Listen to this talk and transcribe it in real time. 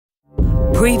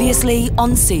Previously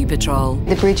on Sea Patrol.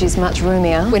 The bridge is much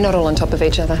roomier. We're not all on top of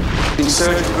each other.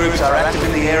 Insurgent groups are active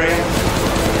in the area.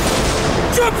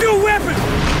 Drop your weapon!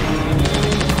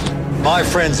 My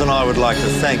friends and I would like to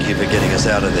thank you for getting us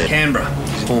out of there. Canberra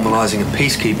is formalising a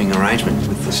peacekeeping arrangement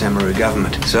with the Samaru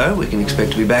government, so we can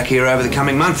expect to be back here over the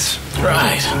coming months.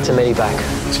 Right. It's a medevac.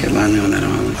 Let's get lonely on that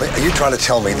island. Are you trying to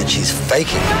tell me that she's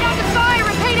faking? Under fire!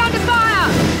 Repeat, under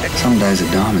fire! Some days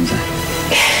are diamonds, eh?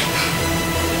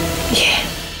 Yeah.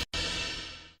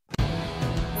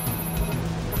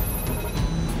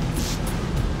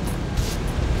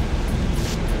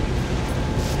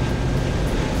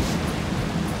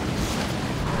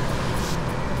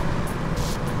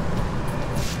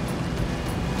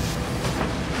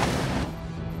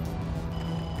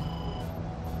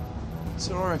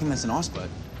 So I reckon that's an ice boat.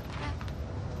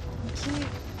 Cute.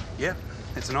 Yep,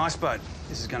 it's an ice boat.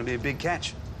 This is going to be a big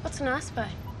catch. What's an ice boat?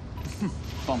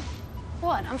 Bomb.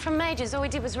 What? I'm from Majors. All we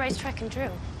did was racetrack and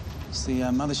drill. It's the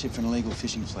mothership for an illegal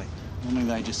fishing fleet. Normally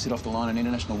they just sit off the line in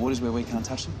international waters where we can't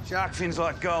touch them. Shark fins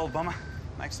like gold, Bomber.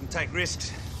 Makes them take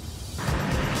risks.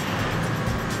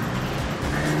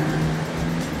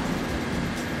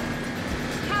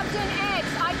 Captain X,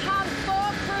 I count 4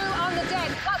 crew on the deck.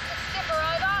 Plus the skipper,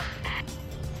 over.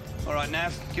 All right,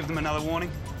 Nav, give them another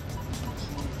warning.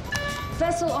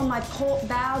 Vessel on my port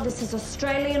bow, this is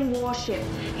Australian warship.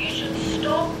 You should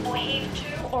stop or heave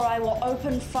to, or I will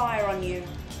open fire on you.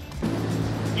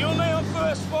 You and me on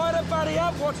first fighter, buddy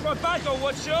up. Watch my back or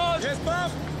what's yours? Yes,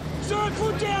 Buff. So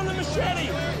put down the machete.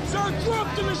 So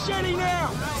drop the machete now.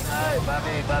 Hey,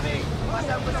 Bobby. What's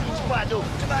up with each squad?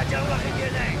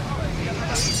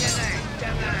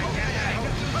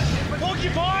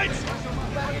 Porcupines!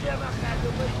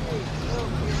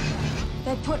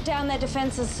 They put down their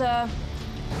defences, sir.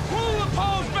 Pull the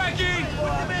poles back in!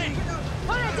 What do you mean?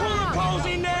 Put it Pull the down! poles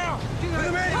in now! Put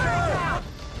them in, go!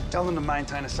 Tell them to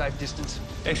maintain a safe distance.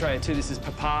 X-ray 2, this is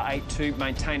Papa 8-2.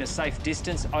 Maintain a safe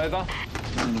distance. Over.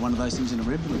 Run into one of those things in a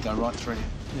rib, it'll go right through you.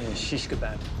 Yeah, shish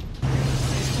kebab.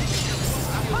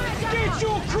 Get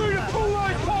your crew to pull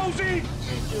those poles in!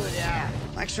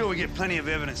 Make sure we get plenty of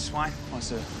evidence, Swain. Aye,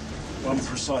 sir. One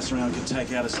precise round can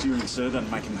take out a steering, sir, then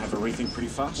make them have a rethink pretty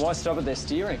fast. Why stop at their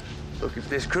steering? Look, if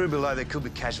there's crew below, there could be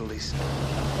casualties.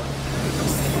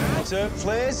 Sir,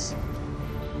 flares?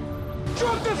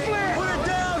 Drop the flare! Put it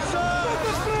down, sir! Drop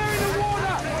the flare in the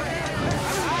water!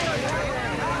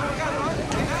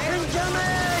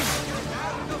 Incoming!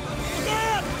 Look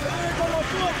out! Leg on my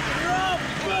foot! You're up!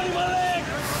 Burning my leg!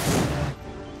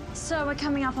 So we're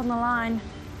coming up on the line.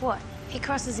 What? He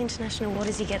crosses international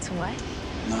waters, he gets away?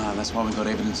 No, that's why we've got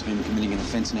evidence of him committing an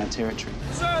offence in our territory.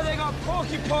 So they got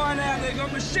porcupine out, they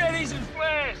got machetes and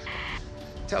flares.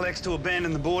 Tell X to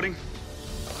abandon the boarding.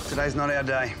 Today's not our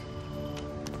day.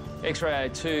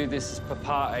 X-ray 2, this is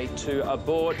Papa 8-2.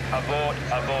 Abort.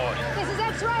 This is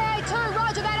X-ray A2,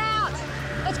 roger that out!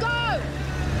 Let's go!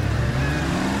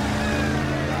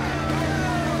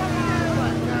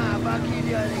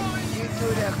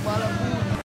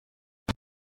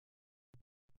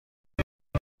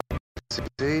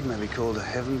 Indeed, may be called a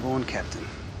heaven-born captain.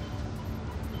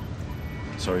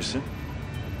 Sorry, sir.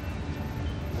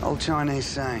 Old Chinese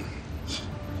saying.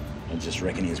 I just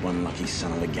reckon he's one lucky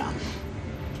son of a gun.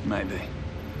 Maybe.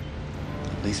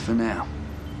 At least for now.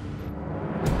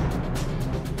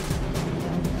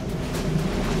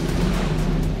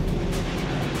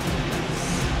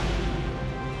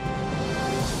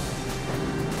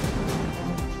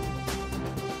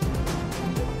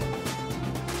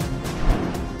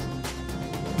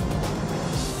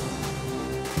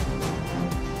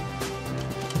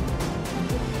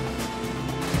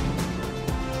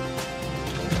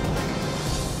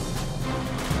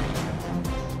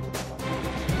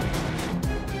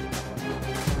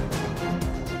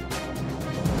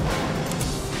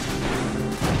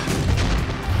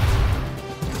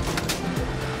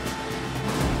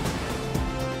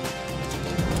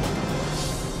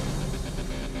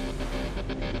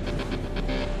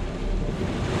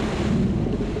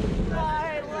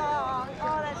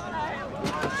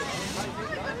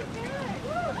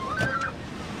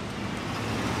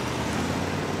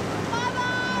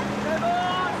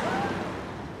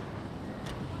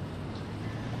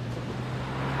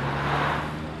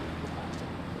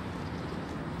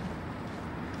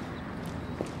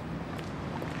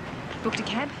 Booked a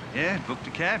cab? Yeah, booked a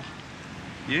cab.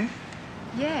 You?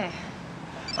 Yeah.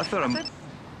 I thought I'm...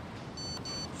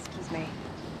 Excuse me.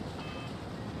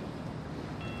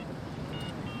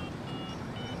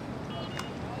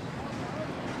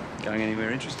 Going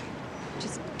anywhere interesting?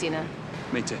 Just dinner.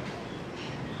 Me too.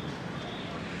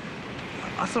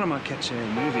 I thought I might catch a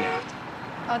movie after.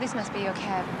 Oh, this must be your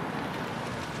cab.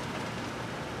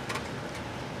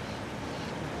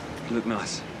 You look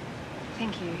nice.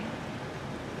 Thank you.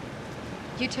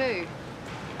 You too.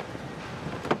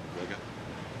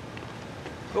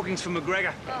 Bookings for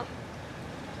McGregor. Oh.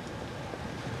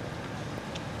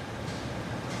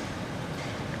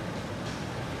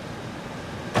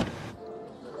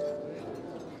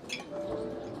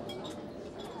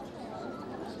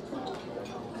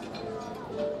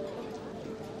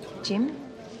 Jim?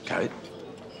 Kate?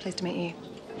 Pleased to meet you.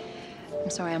 I'm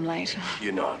sorry I'm late.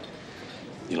 You're not.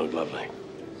 You look lovely.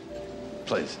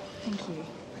 Please. Thank you.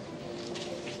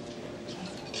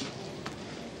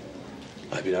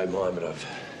 I hope you don't mind, but I've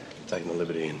taken the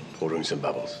liberty in ordering some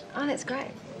bubbles. Oh, that's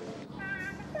great.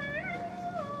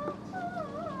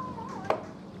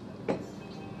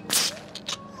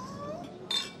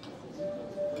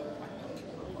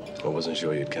 I wasn't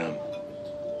sure you'd come.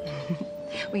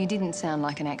 Well, you didn't sound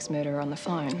like an axe murderer on the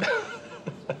phone.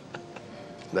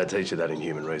 They teach you that in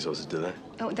human resources, do they?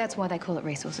 Oh, that's why they call it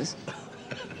resources.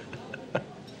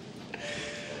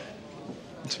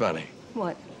 It's funny.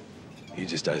 What? You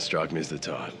just don't strike me as the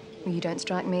type. Well, you don't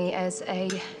strike me as a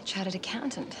chartered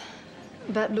accountant.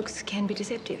 But looks can be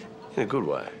deceptive. In a good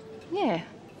way. Yeah.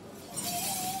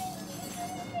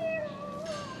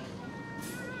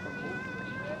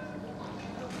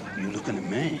 You looking at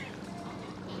me?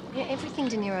 Yeah, everything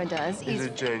De Niro does He's is... a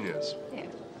genius. Yeah.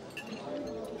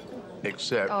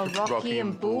 Except Oh, Rocky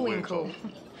and Bullwinkle.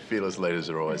 Fearless leaders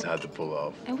are always hard to pull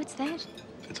off. Oh, what's that?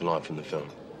 It's a line from the film.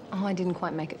 Oh, I didn't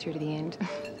quite make it through to the end.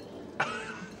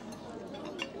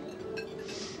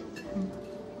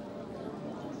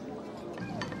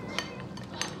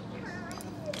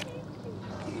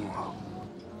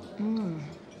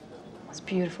 It's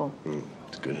beautiful.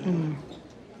 It's good, isn't it?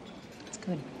 It's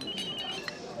good.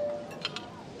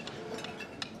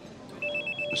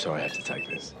 I'm sorry I have to take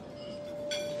this.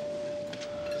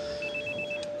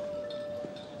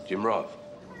 Jim Roth.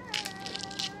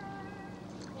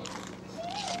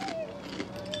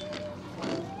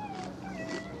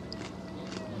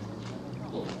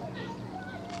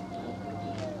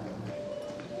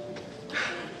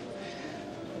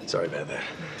 Sorry about that.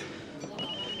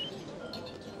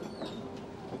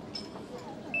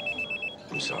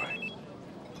 I'm sorry.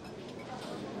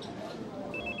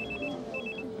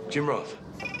 Jim Roth.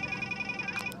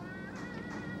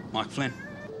 Mike Flynn.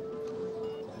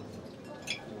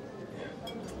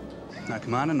 No,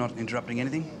 Commander, not interrupting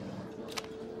anything.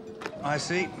 I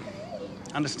see.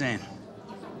 Understand.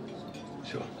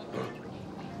 Sure. All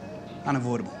right.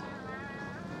 Unavoidable.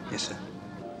 Yes, sir.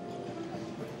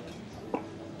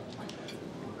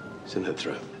 Send that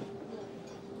through.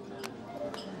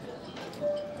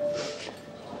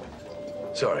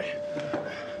 Sorry.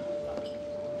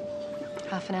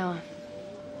 Half an hour.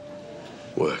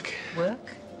 Work.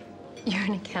 Work? You're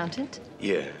an accountant?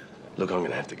 Yeah. Look, I'm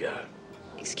gonna have to go.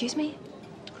 Excuse me?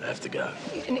 I have to go.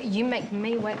 You make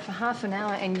me wait for half an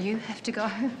hour and you have to go?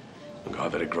 Look,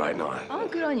 I've had a great night. Oh,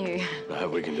 good on you. I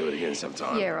hope we can do it again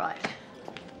sometime. Yeah, right.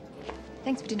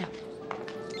 Thanks for dinner.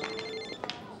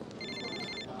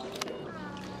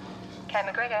 Kate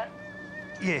McGregor?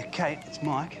 Yeah, Kate, it's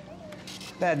Mike.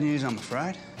 Bad news, I'm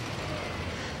afraid.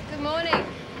 Good morning.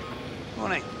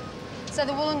 Morning. So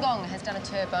the Wollongong has done a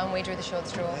turbo and we drew the short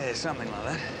straw. Yeah, something like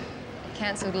that.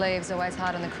 Cancelled leave's always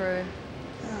hard on the crew.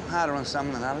 Well, harder on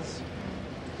some than others.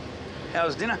 How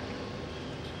was dinner?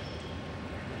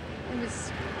 It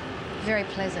was very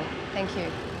pleasant, thank you.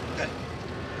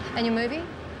 And your movie?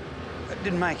 I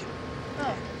didn't make it.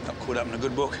 Oh. Got caught up in a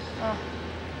good book. Oh.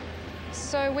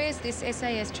 So where's this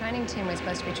SAS training team we're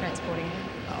supposed to be transporting?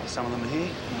 Oh, some of them are here.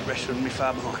 The rest shouldn't be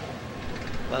far behind.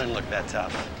 They don't look that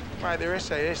tough. Mate, they're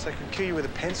SAS. They could kill you with a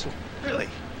pencil. Really?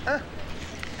 Huh?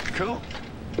 Cool.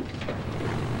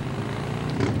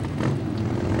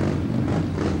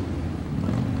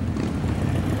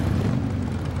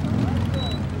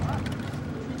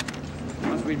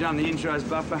 Once we've done the intros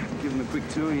buffer, give them a quick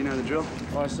tour, you know the drill.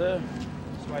 Aye, sir.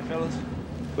 This way, fellas.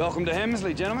 Welcome to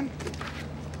Hemsley, gentlemen.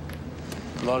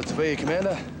 Delighted to be here,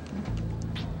 Commander.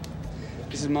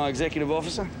 This is my executive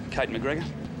officer, Kate McGregor.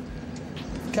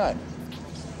 Kate.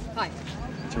 Hi.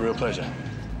 It's a real pleasure.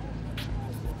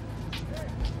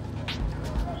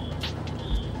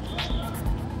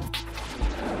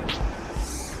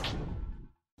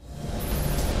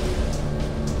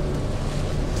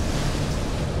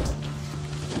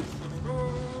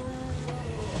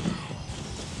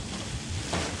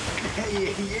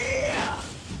 Yeah!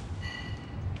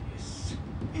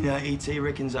 You know, E.T.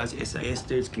 reckons those SAS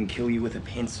dudes can kill you with a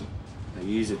pencil. They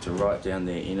use it to write down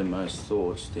their innermost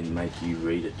thoughts, then make you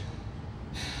read it.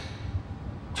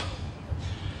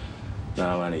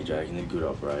 No, only joking. They're good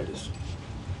operators.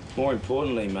 More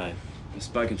importantly, mate, I've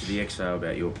spoken to the XO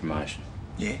about your promotion.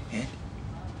 Yeah, yeah.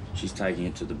 She's taking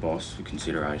it to the boss for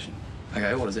consideration.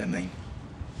 Okay, what does that mean?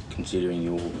 Considering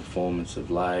your performance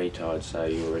of late, I'd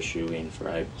say you're a shoe-in for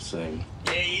April soon.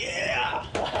 Yeah!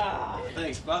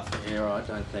 Thanks, Buff. Yeah, right,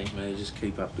 don't thank me. Just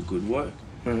keep up the good work.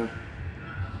 And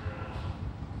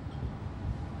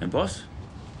boss?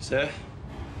 Sir?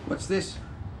 What's this?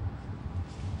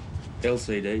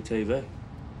 LCD TV.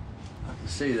 I can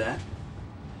see that.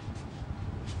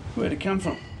 Where'd it come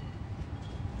from?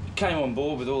 Came on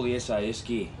board with all the SAS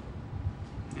gear.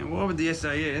 Now, why would the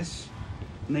SAS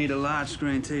need a large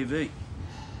screen TV?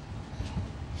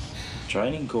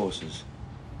 Training courses.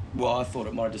 Well, I thought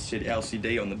it might have just said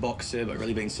LCD on the box, sir, but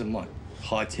really being some, like,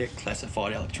 high-tech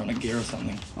classified electronic gear or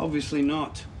something. Obviously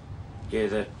not.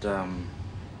 Yeah,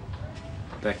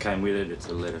 that came with it. It's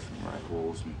a letter from Ray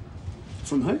Walsman.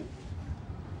 From who?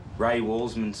 Ray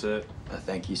Walsman, sir.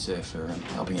 Thank you, sir, for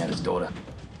helping out his daughter.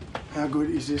 How good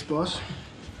is this, boss?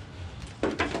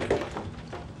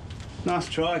 Nice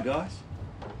try, guys.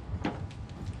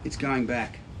 It's going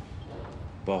back.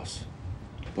 Boss.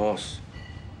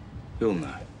 He'll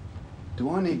know. Do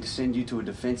I need to send you to a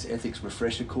defence ethics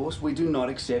refresher course? We do not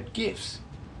accept gifts.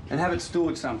 And have it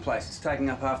stored someplace. It's taking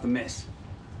up half the mess.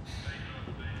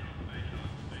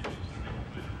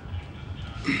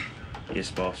 Yes,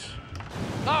 boss.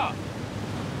 Lower.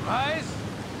 Raise.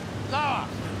 Lower.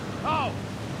 Oh.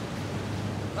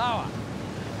 Lower.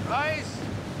 Raise.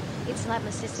 It's like my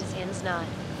sister's hen's night,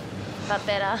 but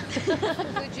better.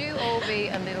 Could you all be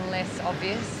a little less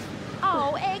obvious?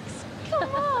 Oh, X, come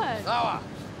on. Lower.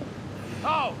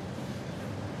 Oh.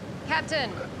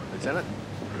 Captain. Lieutenant?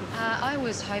 I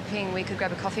was hoping we could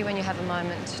grab a coffee when you have a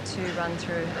moment to run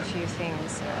through a few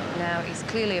things. Now is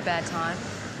clearly a bad time.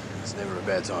 It's never a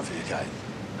bad time for you, Kate.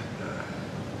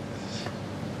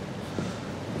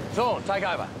 Thorne, take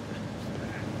over.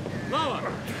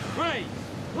 Lower. Raise.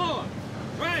 Lower.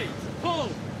 Raise. Pull.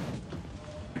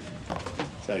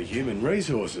 So, human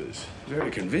resources.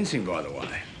 Very convincing, by the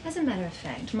way. As a matter of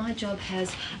fact, my job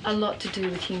has a lot to do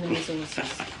with human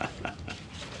resources.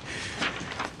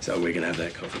 So we can have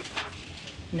that coffee.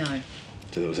 No.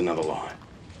 So there was another lie.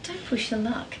 Don't push the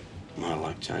luck. My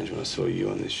luck changed when I saw you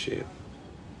on this ship.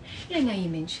 You don't know you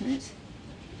mention it.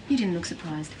 You didn't look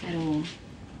surprised at all.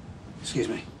 Excuse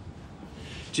me.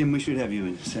 Jim, we should have you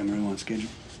in Samaru on schedule.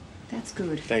 That's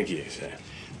good. Thank you, sir.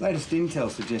 Latest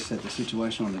intel suggests that the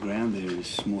situation on the ground there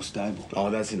is more stable. Oh,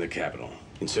 that's in the capital.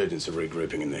 Insurgents are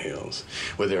regrouping in the hills.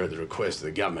 We're there at the request of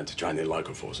the government to train their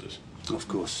local forces. Of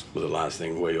course. Well, the last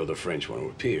thing we or the French want to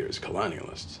appear as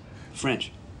colonialists.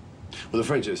 French? Well, the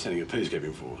French are sending a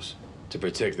peacekeeping force to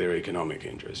protect their economic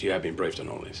interests. You have been briefed on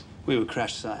all this. We were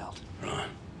crash-sailed. Right.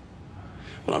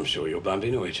 Well, I'm sure you'll bump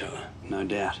into each other. No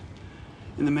doubt.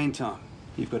 In the meantime,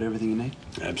 you've got everything you need?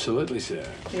 Absolutely, sir.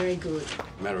 Very good.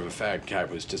 Matter of fact, Kate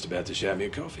was just about to shout me a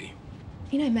coffee.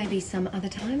 You know, maybe some other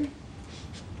time?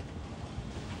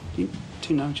 You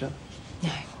two know each other?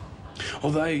 No.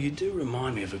 Although you do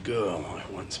remind me of a girl I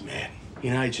once met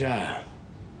in HR.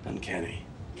 Uncanny.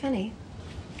 Funny.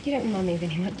 You don't remind me of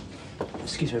anyone.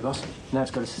 Excuse me, boss.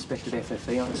 Nav's got a suspected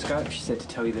FFE on the scope. She said to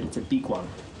tell you that it's a big one.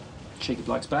 Cheeky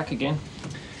bloke's back again.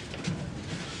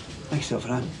 Make yourself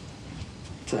at home.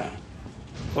 So,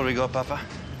 what do we got, Papa?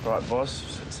 Right,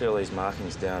 boss. See all these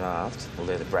markings down aft? Well,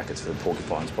 they're the brackets for the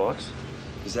porcupine spikes.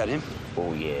 Is that him?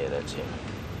 Oh, yeah, that's him.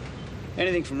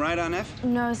 Anything from radar, Nav?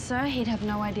 No, sir. He'd have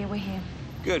no idea we're here.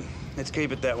 Good. Let's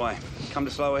keep it that way. Come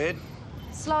to slow ahead.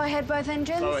 Slow ahead, both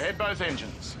engines. Slow ahead, both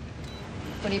engines.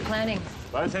 What are you planning?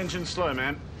 Both engines slow,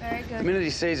 ma'am. Very The good. minute he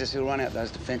sees us, he'll run out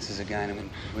those defences again and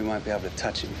we won't be able to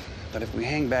touch him. But if we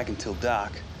hang back until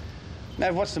dark...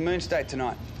 Nav, what's the moon state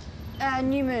tonight?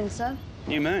 New moon, sir.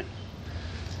 New moon.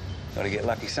 Gotta get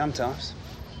lucky sometimes.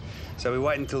 So we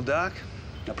wait until dark,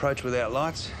 approach without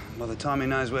lights. By the time he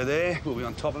knows we're there, we'll be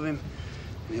on top of him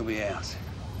and he'll be ours.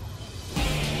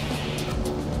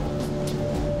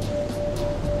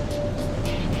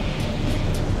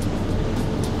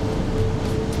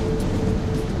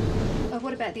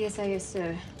 What about the SAS,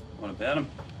 sir? What about him?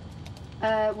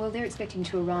 Well, they're expecting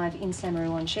to arrive in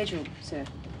Samaru on schedule, sir.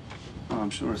 Well, I'm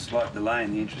sure a slight delay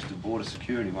in the interest of border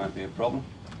security won't be a problem.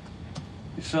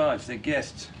 Besides, they're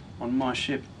guests on my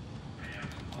ship.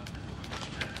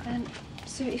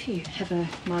 Sir, if you have a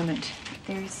moment,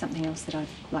 there is something else that I'd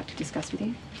like to discuss with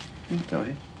you. Go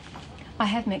ahead. I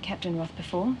have met Captain Roth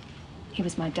before. He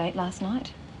was my date last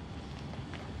night.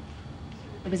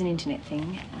 It was an internet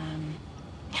thing.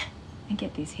 And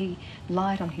get this, he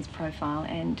lied on his profile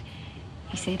and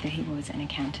he said that he was an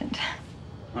accountant.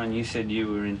 And you said you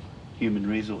were in human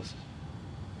resources.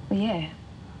 Well, yeah.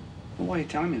 Well, why are you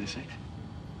telling me this, Ex?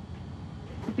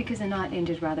 Because the night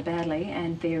ended rather badly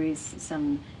and there is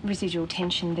some residual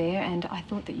tension there and I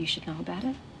thought that you should know about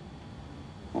it.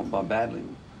 What, by badly?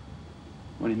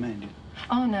 What do you mean?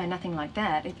 Oh, no, nothing like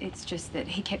that. It's just that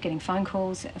he kept getting phone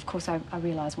calls. Of course, I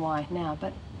realise why now,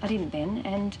 but I didn't then,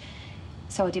 and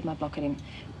so I did my block at him.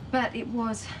 But it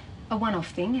was a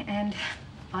one-off thing, and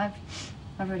I've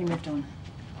already moved on.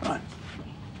 Right.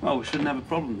 Well, we shouldn't have a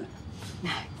problem then.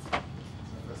 No.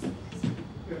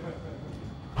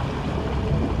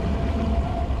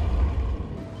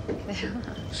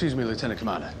 Excuse me, Lieutenant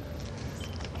Commander.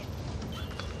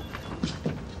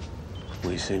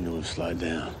 We seem to have slowed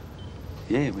down.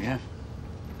 Yeah, we have.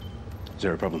 Is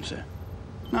there a problem, sir?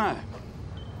 No.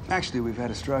 Actually, we've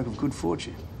had a stroke of good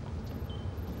fortune.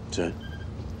 Sir?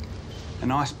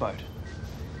 An ice boat.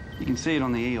 You can see it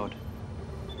on the EOD.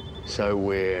 So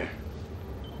we're...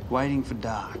 Waiting for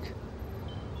dark.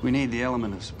 We need the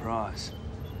element of surprise.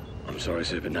 I'm sorry,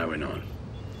 sir, but no, we're not.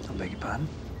 I beg your pardon?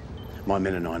 My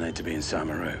men and I need to be in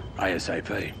Samaru,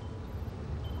 ASAP.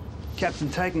 Captain,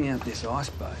 taking out this ice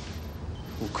boat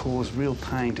will cause real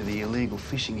pain to the illegal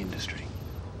fishing industry.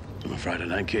 I'm afraid I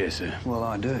don't care, sir. Well,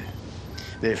 I do.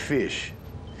 They're fish.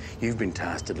 You've been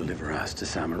tasked to deliver us to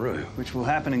Samaru. Which will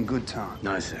happen in good time.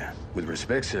 No, sir. With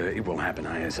respect, sir, it will happen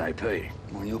ASAP.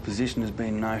 Well, your position has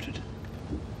been noted.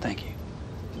 Thank you.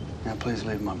 Now, please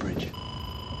leave my bridge.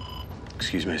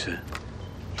 Excuse me, sir.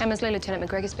 Hammersley, Lieutenant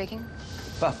McGregor speaking.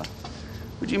 Buffer,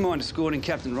 would you mind escorting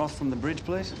Captain Roth from the bridge,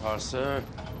 please? Oh, sir.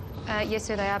 Yes,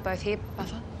 sir, they are both here,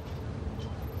 Buffer.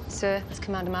 Sir, it's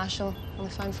Commander Marshall on the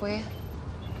phone for you.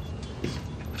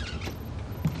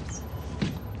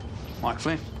 Mike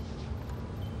Flynn.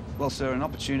 Well, sir, an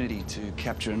opportunity to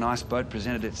capture an ice boat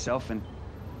presented itself and...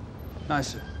 No,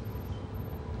 sir.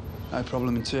 No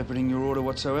problem interpreting your order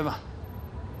whatsoever.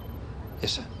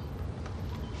 Yes, sir.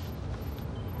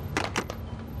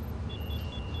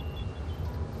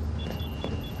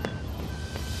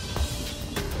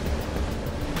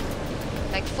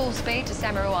 Make full speed to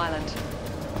Samaru Island.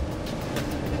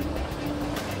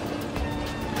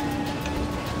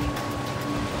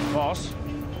 Boss?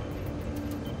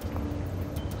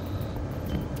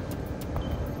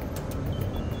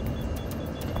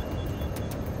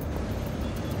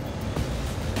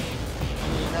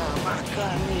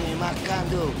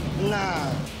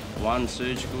 One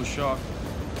surgical shock.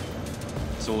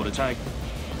 That's all to take.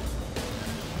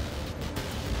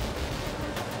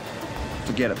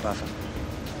 Forget it, Buffer.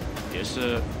 Yes,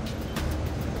 sir.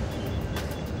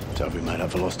 So have we made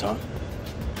up for lost time?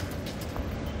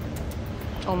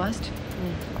 Almost.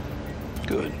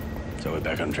 Good. So we're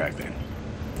back on track then.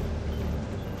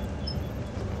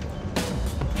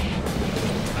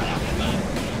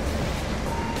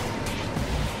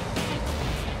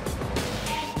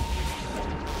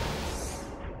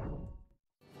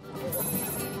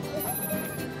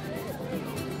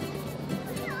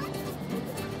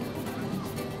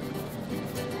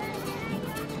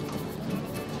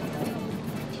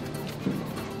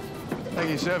 Thank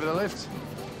you, sir, for the lift.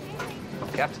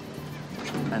 Captain.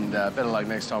 And better luck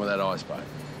next time with that ice boat.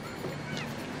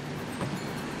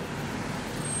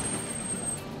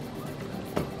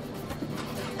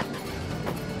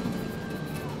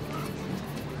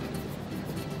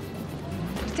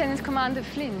 Lieutenant Commander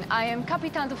Flynn, I am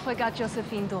Captain de Frégate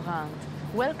Josephine Durand.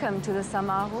 Welcome to the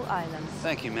Samaru Islands.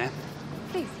 Thank you, ma'am.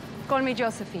 Please, call me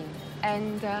Josephine.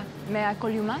 And may I call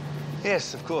you Mike?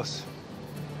 Yes, of course.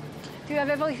 Do you have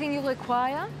everything you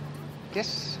require?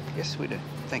 Yes, yes, we do.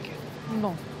 Thank you.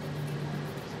 Bon.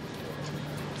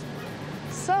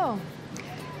 So,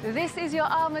 this is your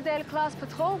Armadale-class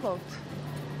patrol boat.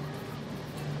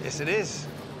 Yes, it is.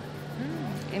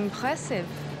 Impressive.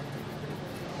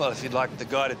 Well, if you'd like the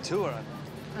guided tour,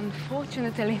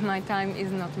 Unfortunately, my time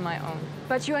is not my own.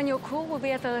 But you and your crew will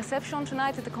be at the reception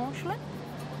tonight at the consulate?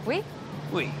 Oui?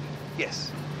 Oui,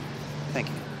 yes. Thank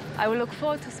you. I will look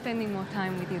forward to spending more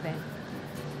time with you then.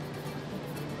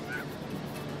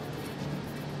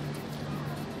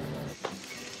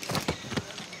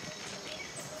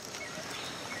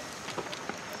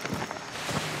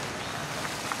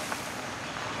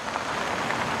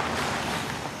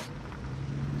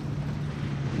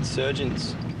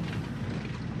 Insurgents.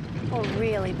 Or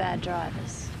really bad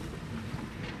drivers.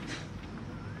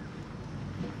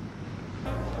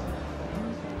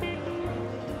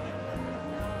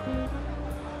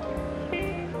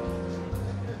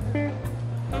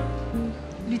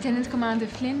 Lieutenant Commander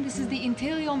Flynn, this is the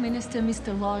Interior Minister,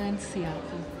 Mr. Lawrence Seattle.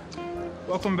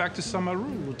 Welcome back to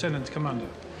Samaru, Lieutenant Commander.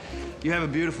 You have a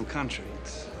beautiful country.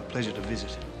 It's a pleasure to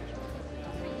visit.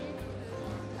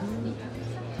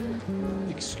 You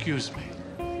Excuse me.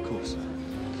 Of course.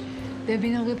 There have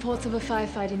been reports of a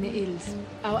firefight in the hills.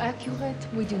 How accurate,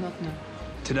 we do not know.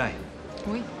 Today?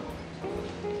 Oui.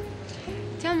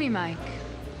 Tell me, Mike,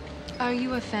 are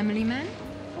you a family man?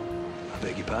 I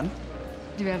beg your pardon?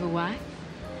 Do you have a wife?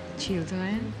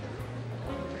 Children?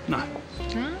 No.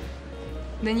 No?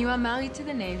 Then you are married to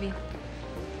the Navy.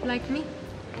 Like me.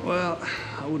 Well,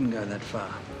 I wouldn't go that far.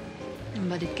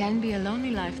 But it can be a lonely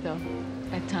life, though.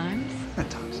 At times. At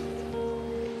times.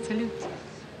 Salute.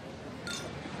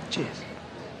 Cheers.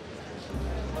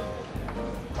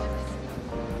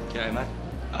 G'day,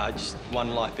 mate. Just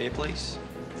one light beer, please.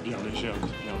 Bien léger,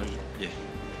 bien léger. Yeah.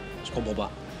 Je comprends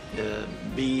pas.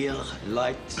 Beer,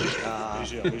 light,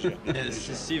 Léger,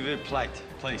 léger. s'il vous plaît,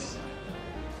 please.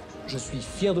 Je suis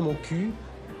fier de mon cul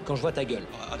quand je vois ta gueule.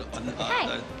 I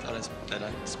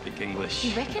don't speak English.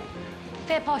 You reckon?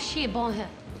 Fais pas chier, bon her.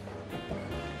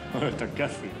 T'as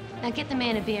café. Now get the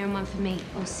man a beer and one for me,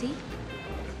 aussi.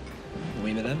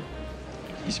 Oui, madame.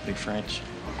 You speak French?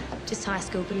 Just high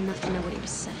school, but enough to know what he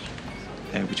was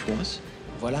saying. Which was?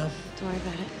 Voilà. Don't worry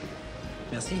about it.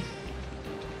 Merci.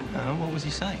 What was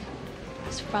he saying?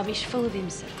 It's rubbish, full of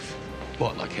himself.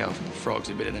 What, like how frogs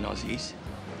are better than Aussies?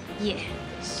 Yeah,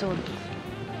 sort of.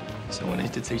 So I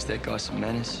need to teach that guy some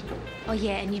manners. Oh,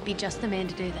 yeah, and you'd be just the man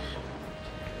to do that.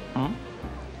 Huh?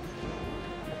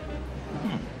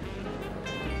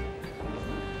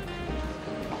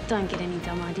 Don't get any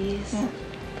dumb ideas.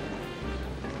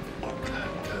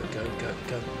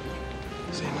 Go.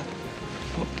 See you, mate.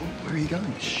 Where are you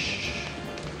going? Shh.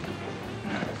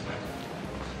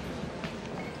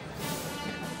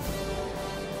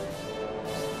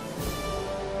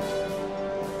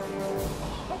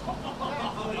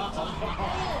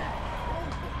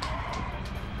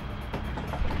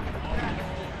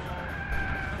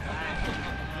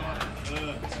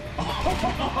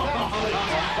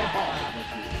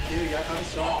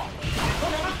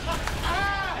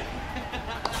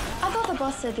 I thought the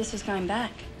boss said this was going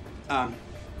back.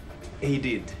 He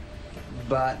did.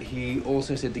 But he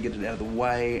also said to get it out of the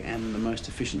way, and the most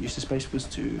efficient use of space was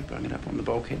to bung it up on the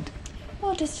bulkhead.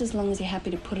 Well, just as long as you're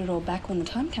happy to put it all back when the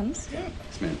time comes.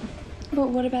 Yes, ma'am. But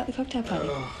what about the cocktail party?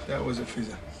 Oh, that was a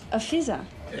fizzer. A fizzer?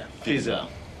 Yeah. Fizzer.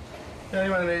 The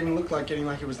only one that even looked like getting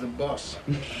like it was the boss.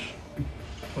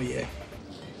 Oh, yeah.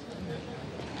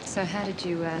 So how did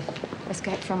you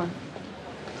escape from her?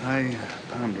 I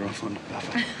palmed her off on the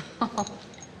buffer.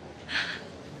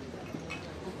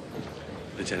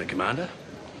 Lieutenant Commander?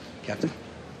 Captain?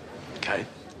 Kate.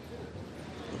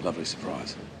 A lovely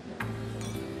surprise.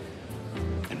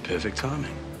 And perfect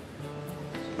timing.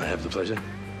 May I have the pleasure?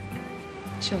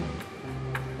 Sure.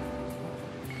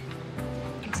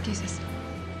 Excuse us.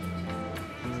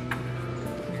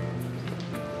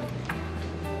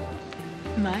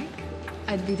 Mike,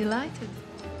 I'd be delighted.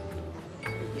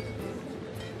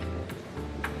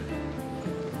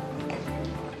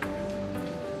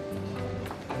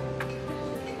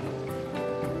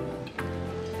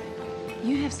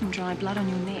 You have some dry blood on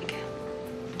your neck.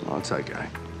 Oh, it's okay.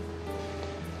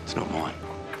 It's not mine.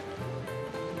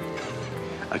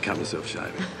 I cut myself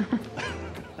shaving.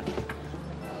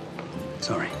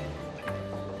 Sorry.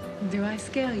 Do I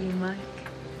scare you, Mike?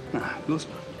 No, of course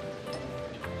not.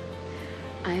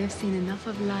 I have seen enough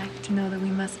of life to know that we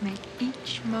must make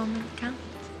each moment count.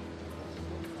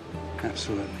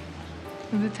 Absolutely.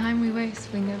 The time we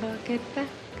waste, we never get back.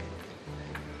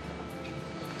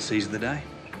 Seize the day.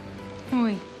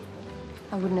 Oui.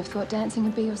 I wouldn't have thought dancing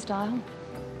would be your style.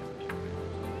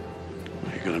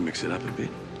 Well, you gotta mix it up a bit.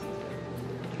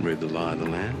 Read the lie of the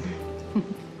land.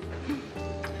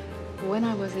 When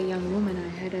I was a young woman, I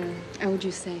had how would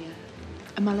you say,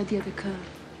 a maladie de cœur,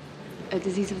 a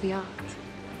disease of the heart.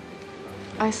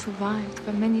 I survived,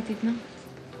 but many did not.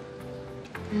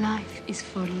 Life is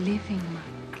for living,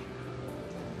 Mike.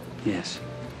 Yes.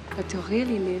 But to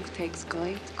really live takes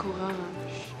great courage.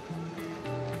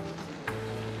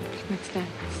 Let's dance.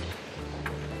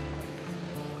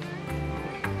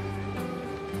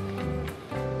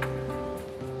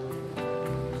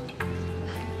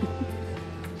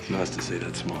 It's nice to see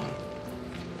that smile.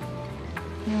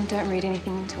 No, don't read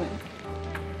anything into it.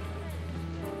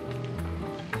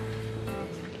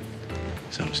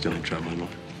 So I'm still in trouble, am I?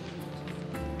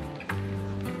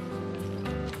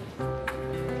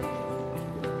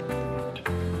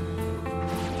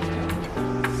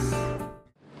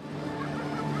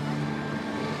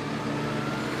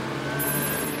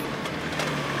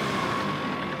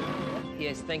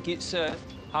 Yes, thank you, sir.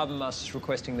 Harbour Master's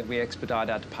requesting that we expedite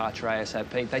our departure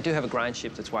ASAP. They do have a grain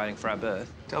ship that's waiting for our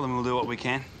berth. Tell them we'll do what we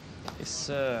can. Yes,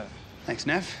 sir. Thanks,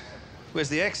 Nev. Where's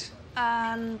the ex?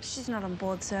 She's not on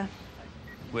board, sir.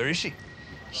 Where is she?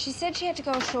 She said she had to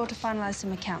go ashore to finalise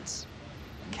some accounts.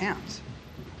 Accounts?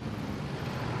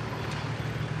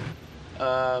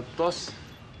 Boss?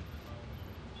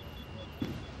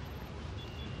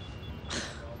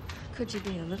 Could you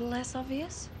be a little less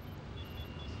obvious?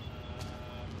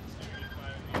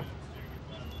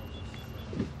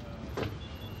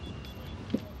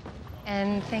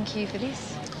 And thank you for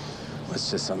this. Well,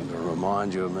 it's just something to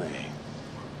remind you of me.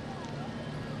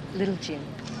 Little Jim.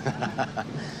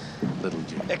 Little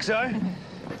Jim. XO,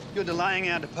 you're delaying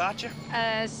our departure.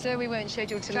 Sir, we weren't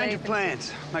scheduled to leave. Change your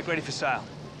plans. Make ready for sail.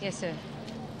 Yes, sir.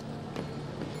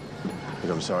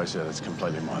 Look, I'm sorry, sir. That's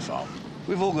completely my fault.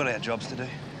 We've all got our jobs to do.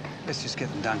 Let's just get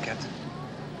them done, Captain.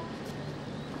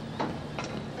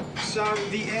 So,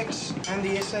 the X and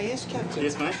the SAS, Captain?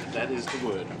 Yes, mate, that is the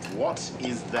word. What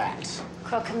is that?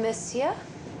 Croque monsieur.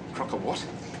 Crock of what?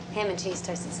 Ham and cheese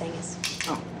toasted singers.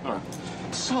 Oh, all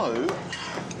right. So,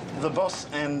 the boss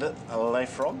and Le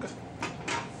Frog?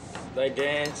 They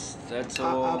danced, that's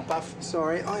all. Buff,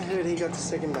 sorry, I heard he got the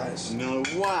second dose. No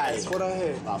way. That's what I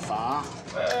heard. Buffer.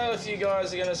 Well, if you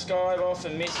guys are going to skive off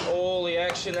and miss all the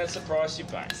action, that's the price you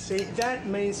pay. See, that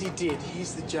means he did.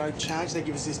 Here's the joke charge. They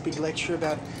give us this big lecture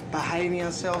about behaving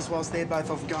ourselves whilst they're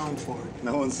both off going for it.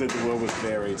 No one said the world was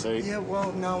fair, E.T. Yeah,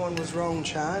 well, no one was wrong,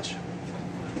 Charge.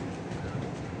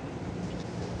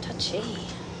 Touchy.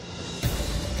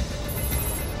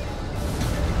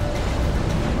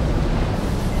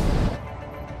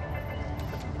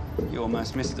 You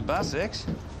almost missed the bus, X.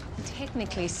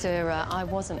 Technically, sir, I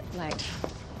wasn't late.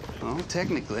 Well,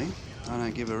 technically, I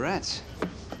don't give a rat's.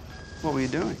 What were you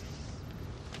doing?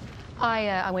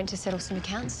 I went to settle some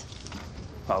accounts.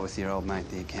 Oh, with your old mate,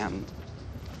 the accountant.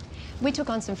 We took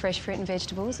on some fresh fruit and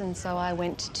vegetables, and so I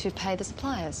went to pay the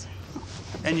suppliers.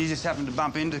 And you just happened to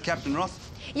bump into Captain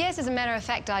Roth? Yes, as a matter of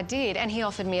fact, I did, and he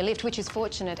offered me a lift, which is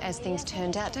fortunate as things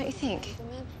turned out, don't you think?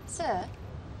 Sir,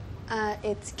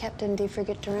 it's Captain de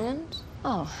Frigate Durand.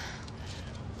 Oh.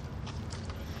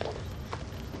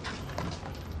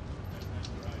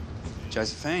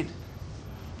 Josephine?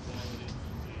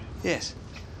 Yes.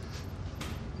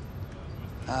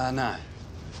 No.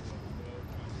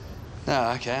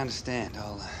 No, OK, I understand.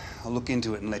 I'll look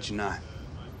into it and let you know.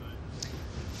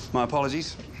 My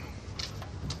apologies.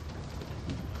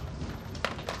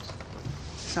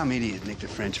 Some idiot nicked a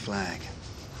French flag.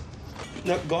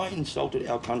 That guy insulted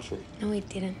our country. No, he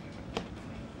didn't.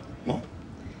 What?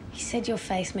 He said your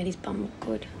face made his bum look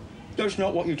good. That's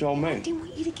not what you told me. I didn't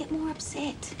want you to get more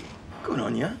upset. Good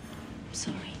on you. I'm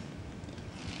sorry.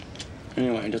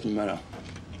 Anyway, it doesn't matter.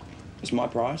 It's my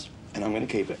prize, and I'm going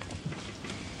to keep it.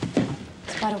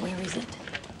 Spider, where is it?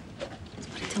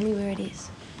 Spider, tell me where it is.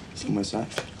 Somewhere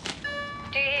safe.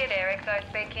 Do you hear there, XO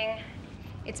speaking?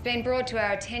 It's been brought to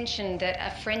our attention that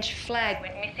a French flag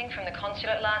went missing from the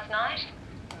consulate last night.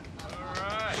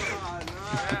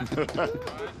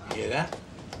 Hear that?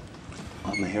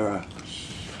 I'm the hero.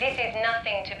 This is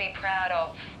nothing to be proud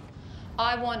of.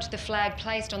 I want the flag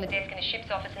placed on the desk in the ship's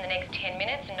office in the next 10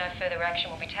 minutes and no further action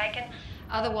will be taken.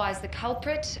 Otherwise, the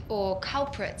culprit or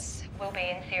culprits will be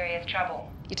in serious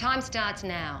trouble. Your time starts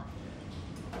now.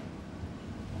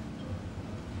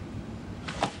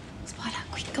 Spider,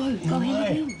 quick, go. Go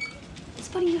hand it in.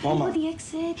 Spider, you heard what the ex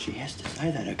said. She has to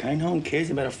say that, OK? No one cares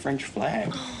about a French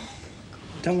flag.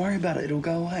 Don't worry about it. It'll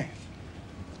go away.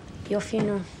 Your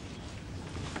funeral.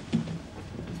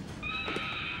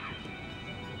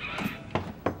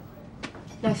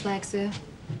 No flag, sir.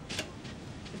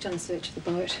 We've done a search of the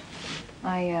boat.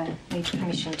 I need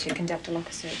permission to conduct a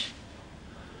locker search.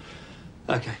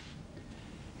 OK.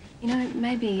 You know,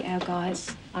 maybe our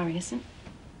guys are innocent.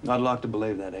 I'd like to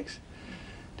believe that, X.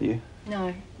 Do you?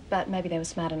 No, but maybe they were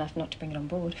smart enough not to bring it on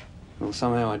board. Well,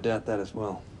 somehow I doubt that as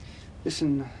well.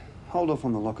 Listen, hold off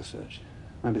on the locker search.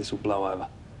 Maybe this will blow over.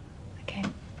 OK.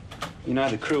 You know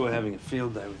the crew are having a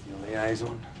field day with your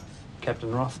liaison,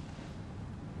 Captain Roth.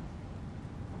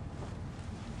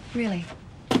 Really?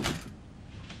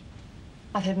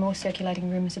 I've heard more circulating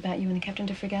rumours about you and the Captain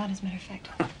de Frigate, as a matter of fact.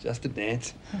 Just a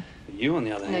dance. But you, on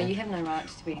the other hand... No, you have no right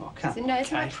to be... Oh, come on, no,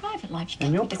 it's my Kate. private life. You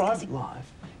And your can't be private discussing...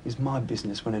 life is my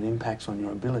business when it impacts on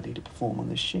your ability to perform on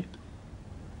this ship.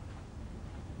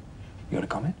 You got a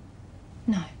comment?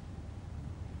 No.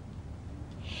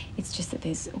 It's just that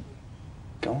there's...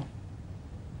 Go on.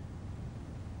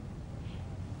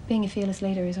 Being a fearless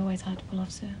leader is always hard to pull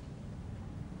off, sir.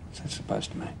 What's that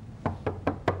supposed to mean?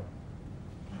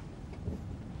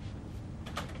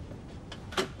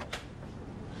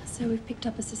 So we've picked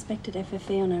up a suspected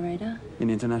FFE on our radar. In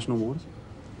international waters?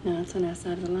 No, it's on our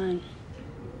side of the line.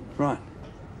 Right.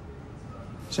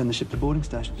 Send the ship to boarding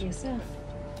stations. Yes, sir.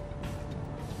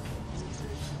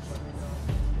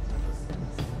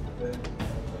 Tong,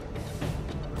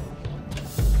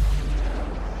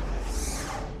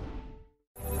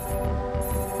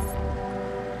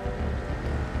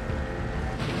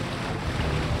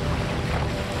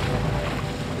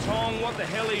 what the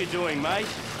hell are you doing, mate?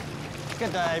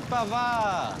 G'day,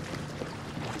 Bava.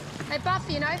 Hey, Buff,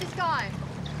 you know this guy?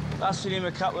 Busted him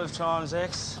a couple of times,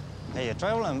 X. How you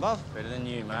travelling, Buff? Better than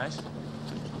you, mate.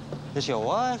 This your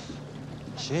wife?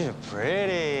 She's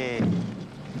pretty.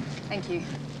 Thank you.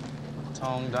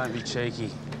 Tong, don't be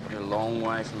cheeky. You're a long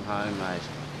way from home, mate.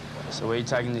 So where are you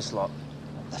taking this lot?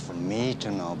 That's for me to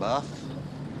know, Buff.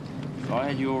 If I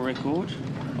had your record,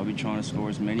 I'd be trying to score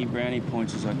as many brownie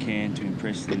points as I can to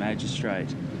impress the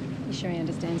magistrate. You sure he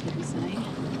understands what he's saying?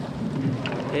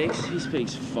 X, he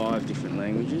speaks 5 different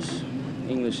languages.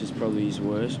 English is probably his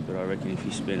worst, but I reckon if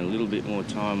he spent a little bit more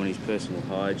time on his personal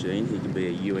hygiene, he could be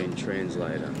a UN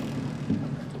translator.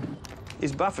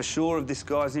 Is Buffer sure of this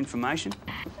guy's information?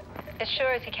 As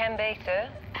sure as he can be, sir.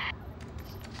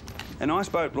 An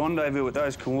iceboat rendezvous at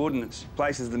those coordinates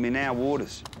places them in our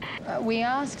waters. We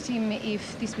asked him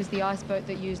if this was the iceboat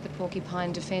that used the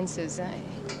Porcupine defences.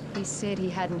 He said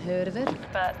he hadn't heard of it,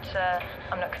 but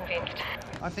I'm not convinced.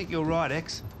 I think you're right,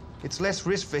 X. It's less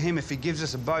risk for him if he gives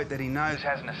us a boat that he knows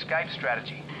has an escape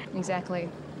strategy. Exactly.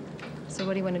 So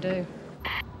what do you want to do?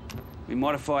 We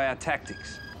modify our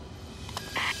tactics.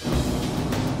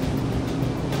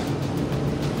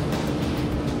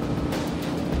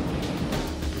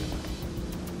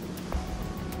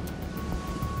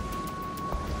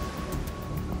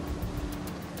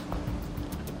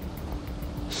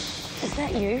 Is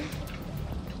that you?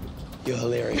 You're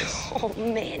hilarious. Oh,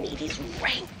 man, it is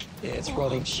rank. Yeah, it's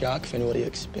rotting shark fin. What do you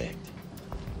expect?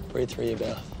 Breathe through your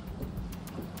mouth.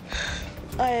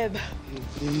 I am. I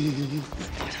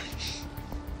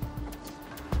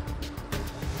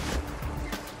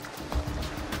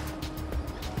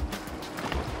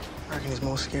reckon he's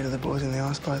more scared of the boys in the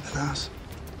iceboat than us.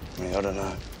 Yeah, I don't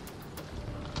know.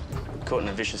 Caught in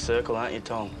a vicious circle, aren't you,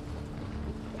 Tom?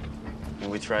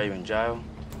 And we throw you in jail.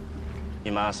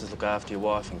 Your masters look after your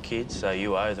wife and kids, so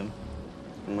you owe them.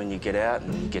 And when you get out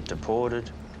and you get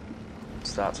deported, it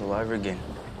starts all over again.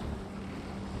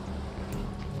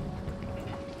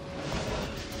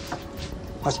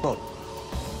 What's boat?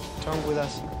 Tom with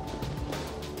us.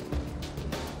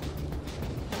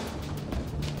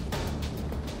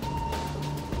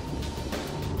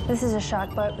 This is a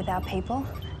shark boat with our people.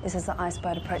 This is the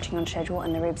iceboat approaching on schedule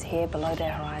and the ribs here below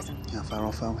their horizon. How far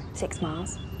off are we? 6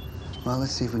 miles. Well,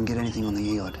 let's see if we can get anything on the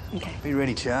EOD. Okay. Be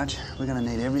ready, Charge. We're going to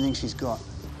need everything she's got.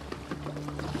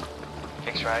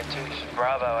 X-ray 82,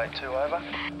 Bravo 82, over.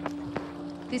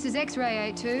 This is X-ray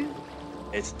 82.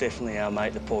 It's definitely our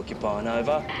mate, the Porcupine,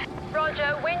 over.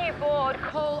 Roger, when you board,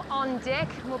 call on deck.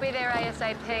 We'll be there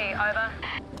ASAP, over.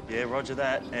 Yeah, roger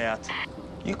that, out.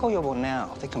 You call your boat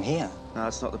now. They come here. No,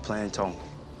 it's not the plan, Tom.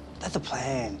 That's the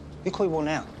plan. You call your boat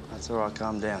now. That's all right,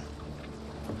 calm down.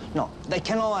 No, they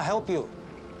cannot help you.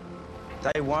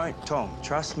 They won't, Tom.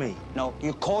 Trust me. No,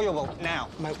 you call your boat now.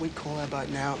 Mate, we call our boat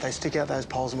now. They stick out those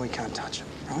poles and we can't touch them,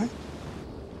 right?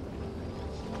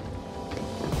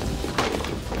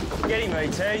 Get him,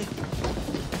 E.T.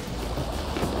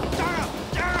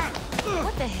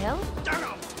 What the hell?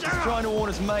 He's trying to warn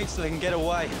his mates so they can get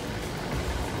away.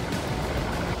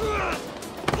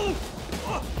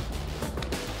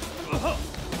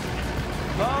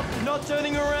 Bob, you're not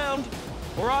turning around.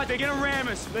 All right, they're gonna ram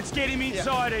us. Let's get him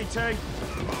inside, E.T.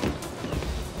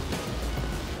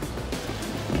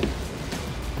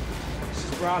 This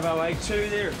is Bravo 82.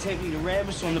 They're attempting to ram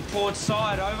us on the port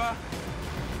side, over.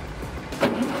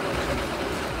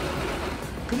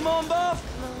 Come on, Buff!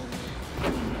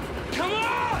 Come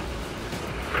on!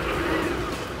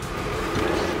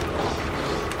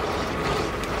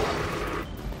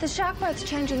 The shark boat's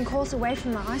changing course away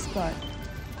from the iceboat.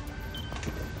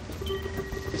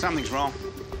 Something's wrong.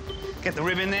 Get the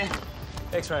rib in there.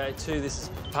 X-ray 82, this is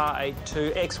part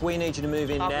 82. X, we need you to move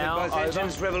in now. Both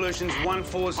engines, revolutions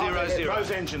 1400.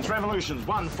 Both engines, revolutions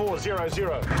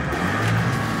 1400.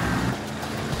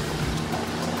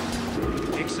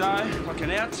 XO, I can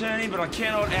out-turn him, but I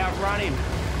cannot outrun him.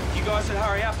 If you guys would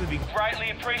hurry up, it'd be greatly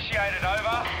appreciated,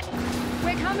 over.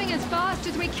 We're coming as fast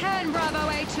as we can, Bravo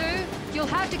 82. You'll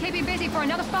have to keep him busy for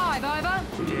another 5, over.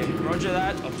 Yeah, roger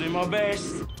that. I'll do my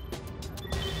best.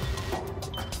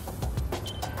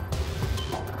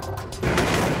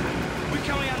 We're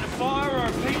coming under fire,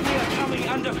 or people are coming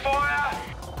under fire.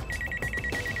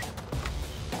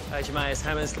 HMAS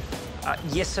Hammers.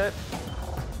 Yes, sir.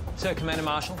 Sir, Commander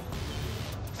Marshal.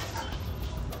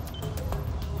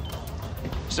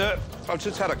 Sir? I've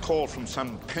just had a call from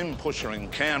some pin pusher in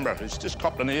Canberra who's just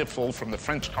copped an earful from the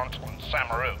French Consulate in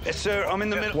Samaru. Yes, sir, I'm in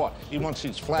the middle. What? He wants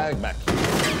his flag back.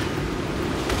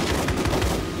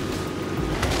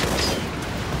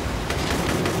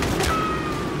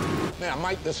 Now,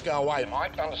 make this go away,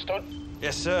 Mike, understood?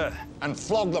 Yes, sir. And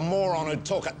flog the moron who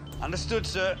took it. Understood,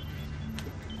 sir.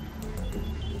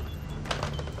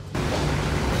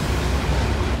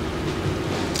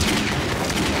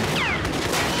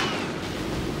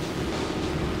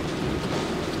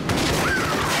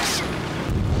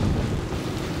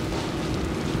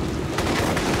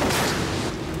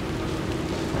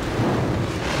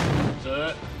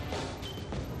 Sir?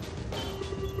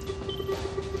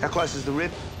 How close is the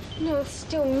rib? No, it's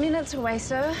still minutes away,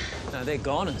 sir. No, they're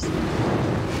goners.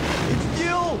 It's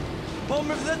fuel!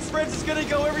 Bomber, if that spreads, it's gonna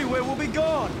go everywhere. We'll be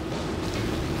gone.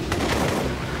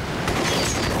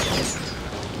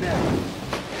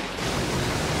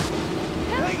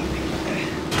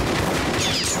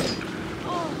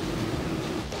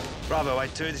 Bravo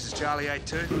 82, this is Charlie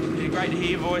 82. Yeah, great to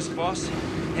hear your voice, boss.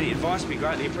 Any advice would be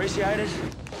greatly appreciated.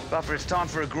 Buffer, it's time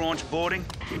for a graunch boarding.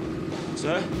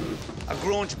 Sir? A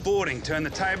graunch boarding. Turn the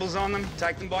tables on them,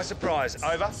 take them by surprise.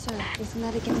 Over. Sir, isn't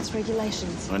that against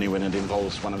regulations? Only when it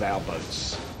involves one of our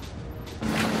boats.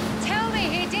 Tell me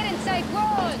he didn't say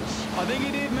grunge! I think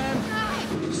he did,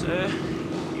 ma'am. Sir,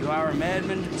 you are a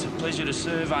madman. It's a pleasure to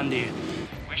serve under you.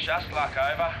 Wish us luck,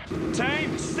 over.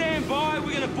 Team, stand by.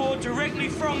 We're going to board directly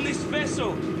from this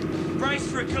vessel. Brace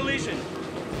for a collision.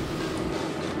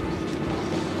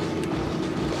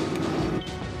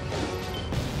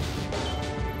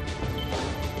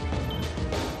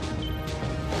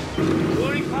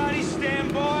 Boarding party,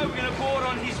 stand by. We're going to board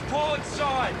on his port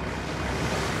side.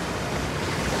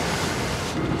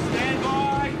 Stand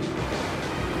by.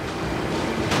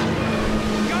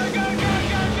 Go, go, go,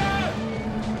 go, go!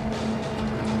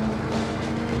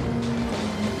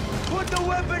 Put the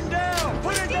weapon down!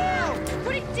 Put it down!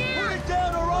 Put it down! Put it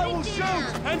down or I will shoot!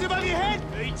 Hands above your head!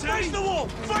 Face the wall!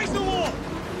 Face the wall!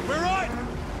 We're right!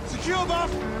 Secure,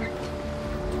 Buff!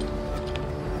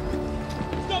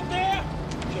 Stop there!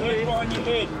 Put your hands behind your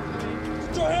head!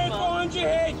 Put your hands behind your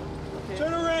head!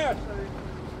 Turn around!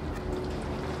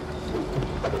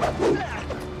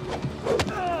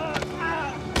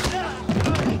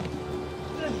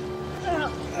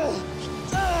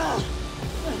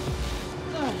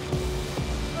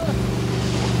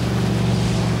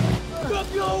 Drop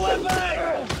your weapon!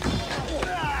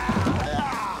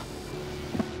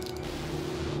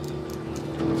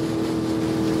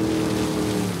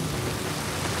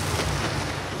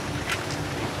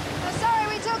 I'm sorry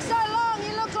we took so long.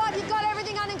 You look like you've got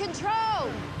everything under control.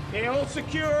 Okay, all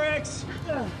secure, X.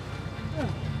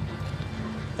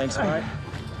 Thanks, mate.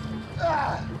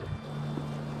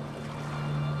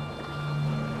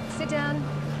 Sit down.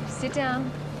 Sit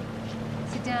down.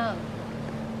 Sit down.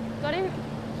 Got him?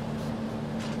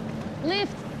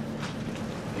 Lift.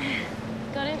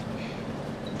 Got him?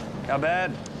 How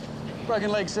bad?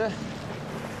 Broken leg, sir.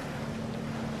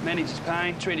 Manage his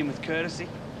pain, treat him with courtesy.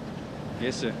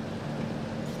 Yes, sir.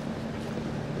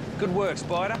 Good work,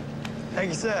 Spider. Thank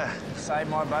you, sir. Saved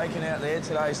my bacon out there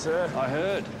today, sir. I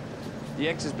heard. The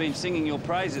X has been singing your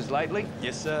praises lately.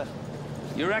 Yes, sir.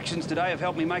 Your actions today have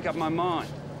helped me make up my mind.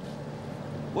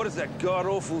 What is that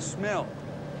god-awful smell?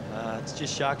 It's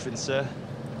just shark fin, sir.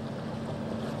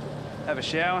 Have a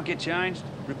shower, get changed,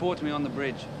 report to me on the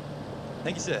bridge.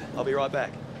 Thank you, sir. I'll be right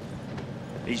back.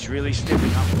 He's really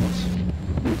stepping up, boss.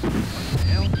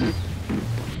 Hell?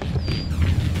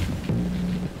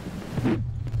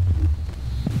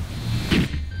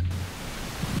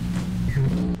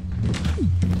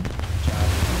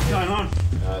 What's going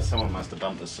on? Someone must have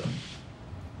bumped us, sir.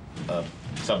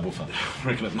 Subwoofer. I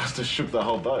reckon it must have shook the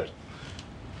whole boat.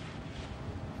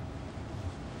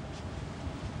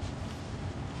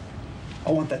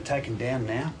 I want that taken down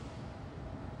now.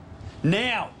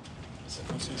 Now!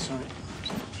 Sorry.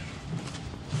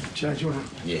 Judge, you want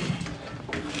to... Yeah.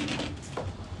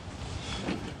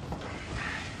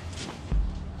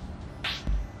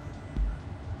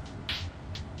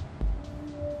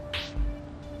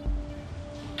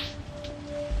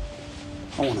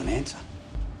 I want an answer.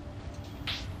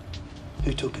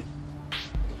 Who took it?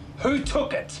 Who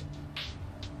took it?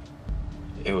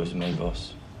 It was me,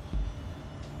 boss.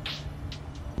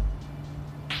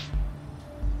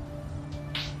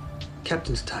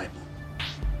 Captain's table.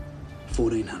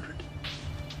 1400.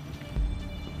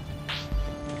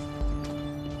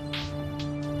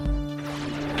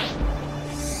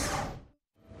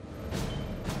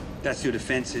 That's your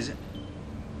defense, is it?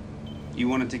 You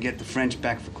wanted to get the French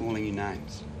back for calling you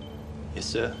names. Yes,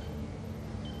 sir.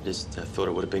 Just thought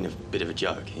it would have been a bit of a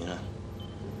joke, you know?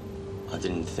 I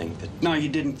didn't think that... No, you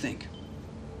didn't think.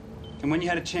 And when you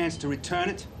had a chance to return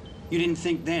it, you didn't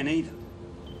think then either.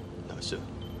 No, sir.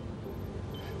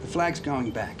 The flag's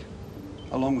going back,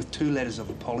 along with 2 letters of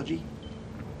apology.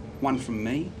 One from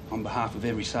me, on behalf of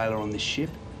every sailor on this ship,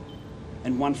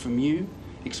 and one from you,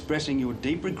 expressing your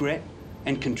deep regret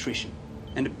and contrition.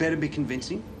 And it better be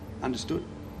convincing, understood?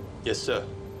 Yes, sir.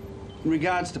 In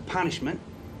regards to punishment,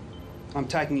 I'm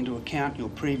taking into account your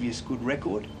previous good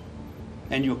record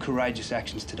and your courageous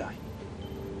actions today.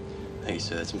 Thank you,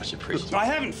 sir. That's much appreciated. I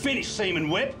haven't finished, Seaman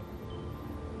Webb.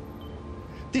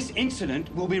 This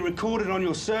incident will be recorded on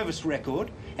your service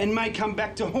record and may come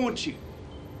back to haunt you.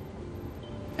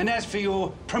 And as for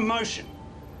your promotion,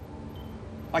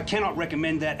 I cannot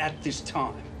recommend that at this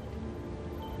time.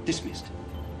 Dismissed.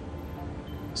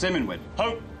 Seaman Webb.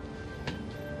 Ho!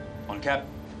 On cap.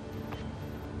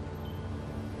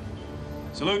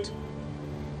 Salute.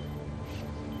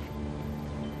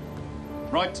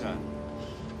 Right turn.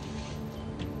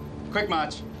 Quick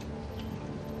march.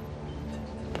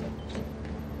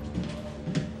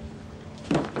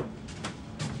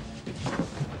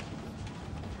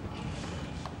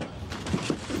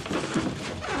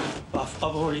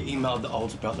 I've already emailed the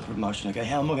olds about the promotion, okay?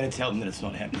 How am I going to tell them that it's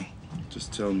not happening?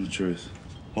 Just tell them the truth.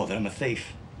 What, that I'm a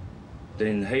thief? That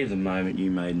in the heat of the moment,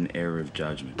 you made an error of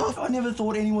judgment. I never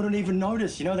thought anyone would even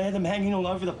notice. You know, they had them hanging all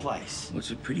over the place. Well,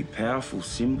 it's a pretty powerful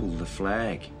symbol, the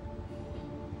flag.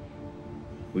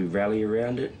 We rally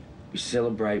around it, we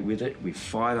celebrate with it, we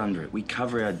fight under it, we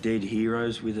cover our dead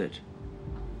heroes with it.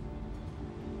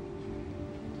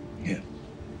 Yeah.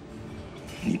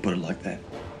 You put it like that.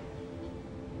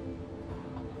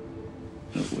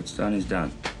 Look, what's done is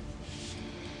done.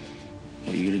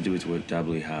 What you gotta do is work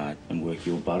doubly hard and work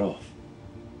your butt off.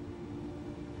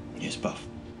 Yes, Buff.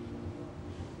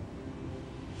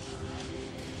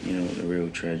 You know what the real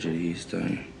tragedy is, don't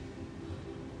you?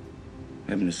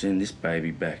 Having to send this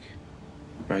baby back.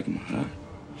 Breaking my heart.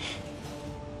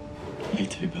 Me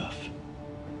too, Buff.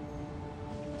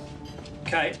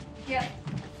 Kate, Yeah.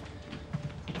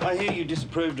 I hear you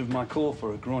disapproved of my call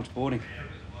for a Grant boarding.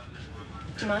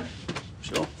 Do you mind?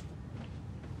 Sure.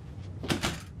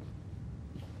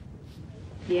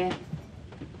 Yeah.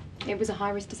 It was a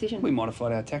high-risk decision. We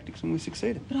modified our tactics and we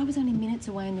succeeded. But I was only minutes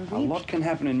away in the ridge. A lot can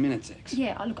happen in minutes, X.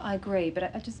 Yeah, look, I agree,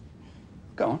 but I just...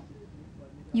 Go on.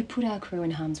 You put our crew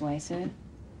in harm's way, sir.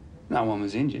 No one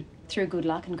was injured. Through good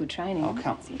luck and good training. Oh,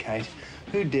 come on, Kate.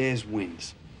 Who dares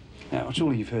wins? Now,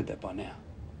 surely you've heard that by now.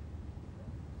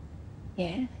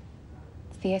 Yeah.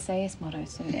 It's the SAS motto,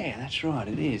 sir. Yeah, that's right,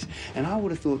 it is. And I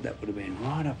would have thought that would have been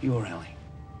right up your alley.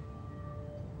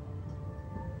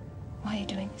 Why are you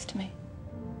doing this to me?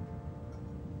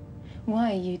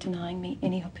 Why are you denying me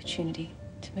any opportunity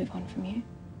to move on from you?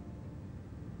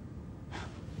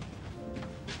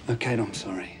 Oh, Kate, I'm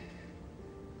sorry.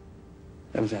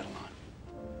 That was out of line.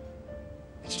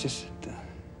 It's just that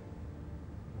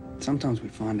sometimes we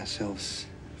find ourselves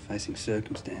facing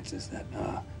circumstances that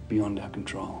are beyond our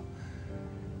control.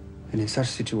 And in such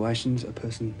situations, a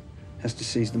person has to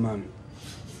seize the moment.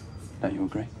 Don't you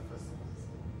agree?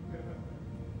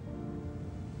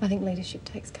 I think leadership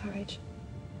takes courage.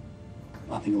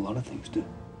 I think a lot of things do.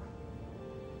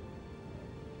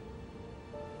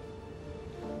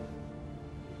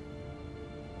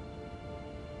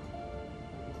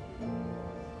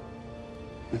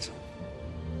 That's all.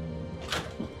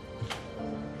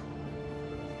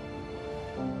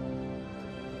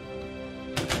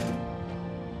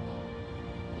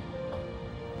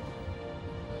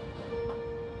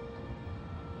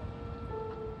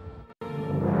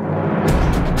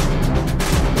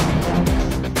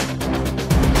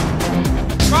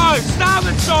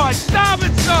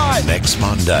 Starboard side! Next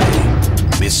Monday,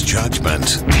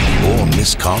 misjudgment or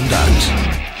misconduct.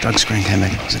 Drug screen came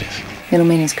back positive. It'll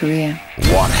mean his career.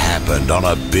 What happened on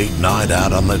a big night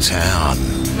out on the town?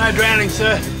 No drowning,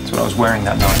 sir. That's what I was wearing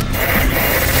that night.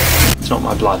 It's not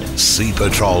my blood. Sea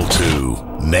Patrol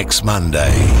 2, next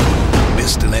Monday.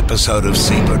 Missed an episode of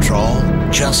Sea Patrol?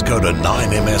 Just go to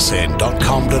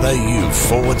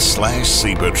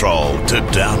 9msn.com.au/Sea Patrol to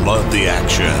download the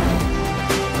action.